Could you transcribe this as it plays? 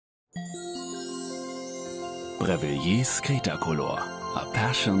Brevillier's Cretacolor, a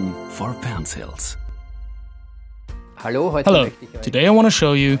passion for pencils. Hello, today I want to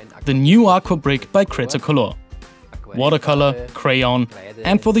show you the new Aqua Brique by Cretacolor. Watercolor, crayon,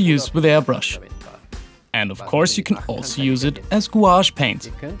 and for the use with airbrush. And of course you can also use it as gouache paint.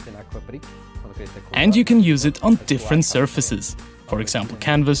 And you can use it on different surfaces, for example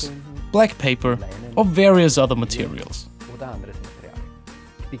canvas, black paper or various other materials.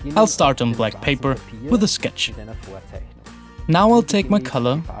 I'll start on black paper with a sketch. Now I'll take my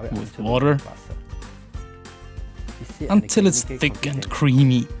color with water until it's thick and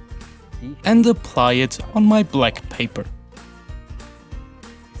creamy and apply it on my black paper.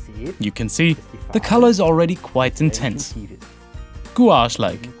 You can see the color is already quite intense,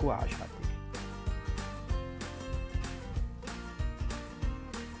 gouache-like.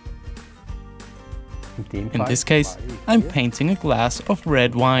 In this case, I'm painting a glass of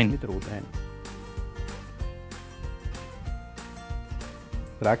red wine.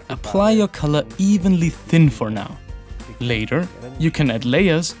 Apply your color evenly thin for now. Later, you can add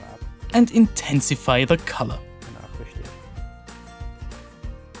layers and intensify the color.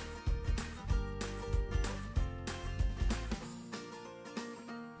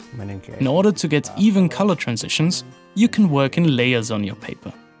 In order to get even color transitions, you can work in layers on your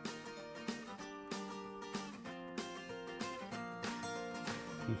paper.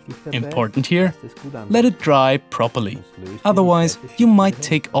 Important here, let it dry properly, otherwise you might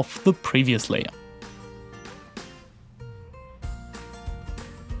take off the previous layer.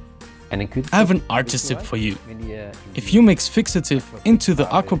 I have an artist tip for you. If you mix fixative into the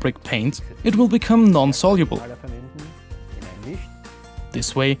Aqua Brique paint, it will become non-soluble.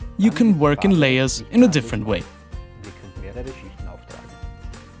 This way you can work in layers in a different way.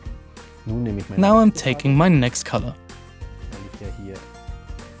 Now I'm taking my next color,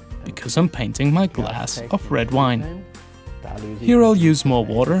 because I'm painting my glass of red wine. Here I'll use more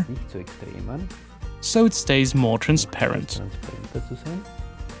water, so it stays more transparent.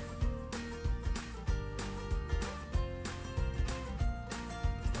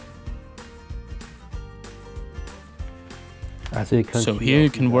 So here you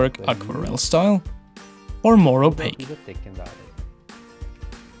can work aquarelle style or more opaque.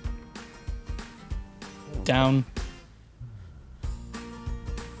 Down.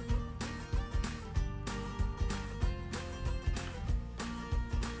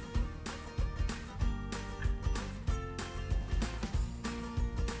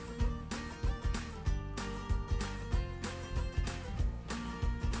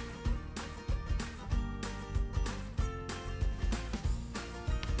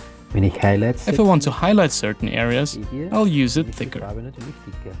 If I want to highlight certain areas, I'll use it thicker.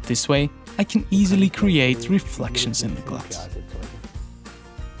 This way, I can easily create reflections in the glass.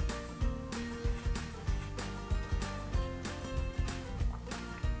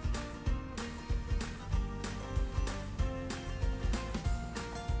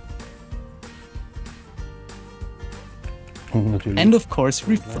 And of course,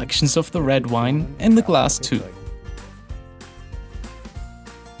 reflections of the red wine in the glass too.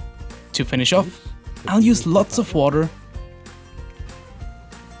 To finish off, I'll use lots of water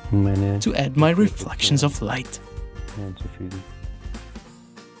to add my reflections of light.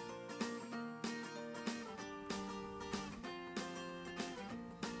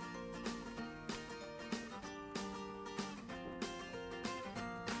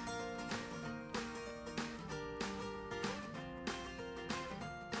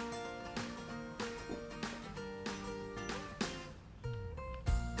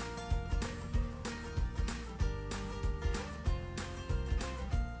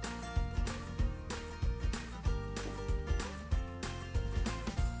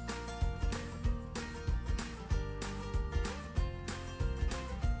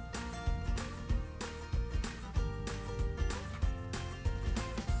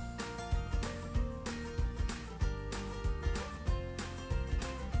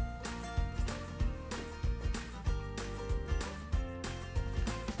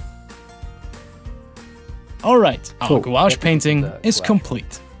 Alright, our gouache painting is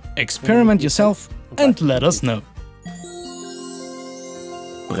complete. Experiment yourself and let us know.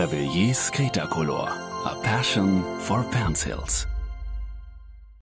 Brevillier's Cretacolor, a passion for pencils.